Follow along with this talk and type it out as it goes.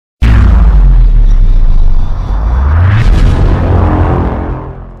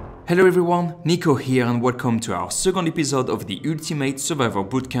Hello everyone, Nico here and welcome to our second episode of the Ultimate Survivor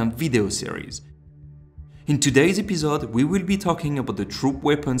Bootcamp video series. In today's episode, we will be talking about the troop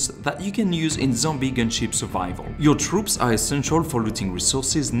weapons that you can use in Zombie Gunship Survival. Your troops are essential for looting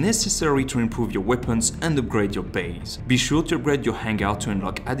resources necessary to improve your weapons and upgrade your base. Be sure to upgrade your hangar to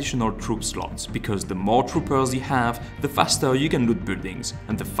unlock additional troop slots, because the more troopers you have, the faster you can loot buildings,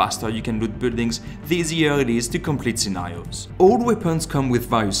 and the faster you can loot buildings, the easier it is to complete scenarios. All weapons come with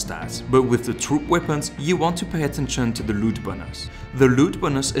various stats, but with the troop weapons, you want to pay attention to the loot bonus. The loot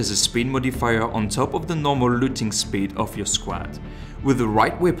bonus is a speed modifier on top of the normal looting speed of your squad. With the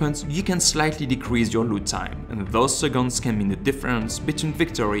right weapons, you can slightly decrease your loot time, and those seconds can mean the difference between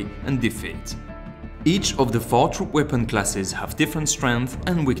victory and defeat. Each of the 4 troop weapon classes have different strengths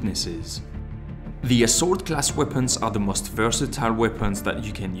and weaknesses. The assault class weapons are the most versatile weapons that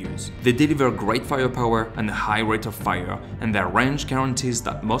you can use. They deliver great firepower and a high rate of fire, and their range guarantees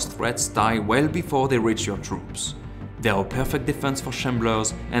that most threats die well before they reach your troops. They are a perfect defense for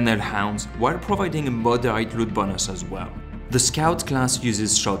shamblers and hellhounds while providing a moderate loot bonus as well. The Scout class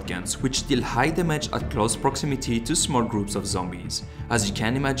uses shotguns, which deal high damage at close proximity to small groups of zombies. As you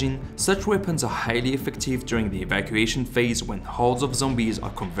can imagine, such weapons are highly effective during the evacuation phase when hordes of zombies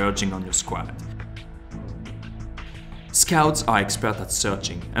are converging on your squad. Scouts are expert at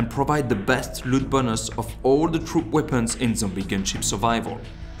searching and provide the best loot bonus of all the troop weapons in Zombie Gunship Survival.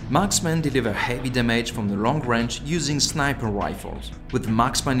 Marksmen deliver heavy damage from the long range using sniper rifles. With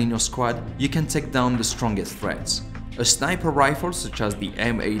marksmen in your squad, you can take down the strongest threats. A sniper rifle such as the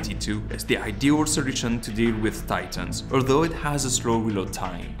M82 is the ideal solution to deal with titans, although it has a slow reload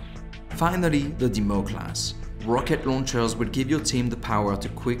time. Finally, the Demo class. Rocket launchers will give your team the power to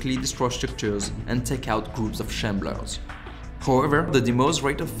quickly destroy structures and take out groups of shamblers. However, the Demo's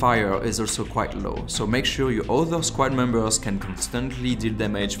rate of fire is also quite low, so make sure your other squad members can constantly deal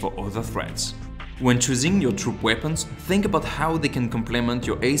damage for other threats. When choosing your troop weapons, think about how they can complement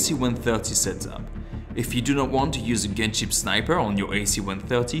your AC-130 setup. If you do not want to use a gunship sniper on your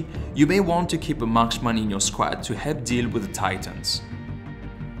AC-130, you may want to keep a marksman in your squad to help deal with the titans.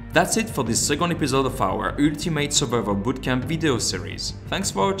 That's it for this second episode of our Ultimate Survivor Bootcamp video series. Thanks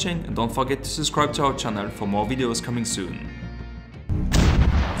for watching and don't forget to subscribe to our channel for more videos coming soon.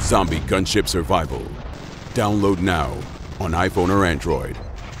 Zombie Gunship Survival. Download now on iPhone or Android.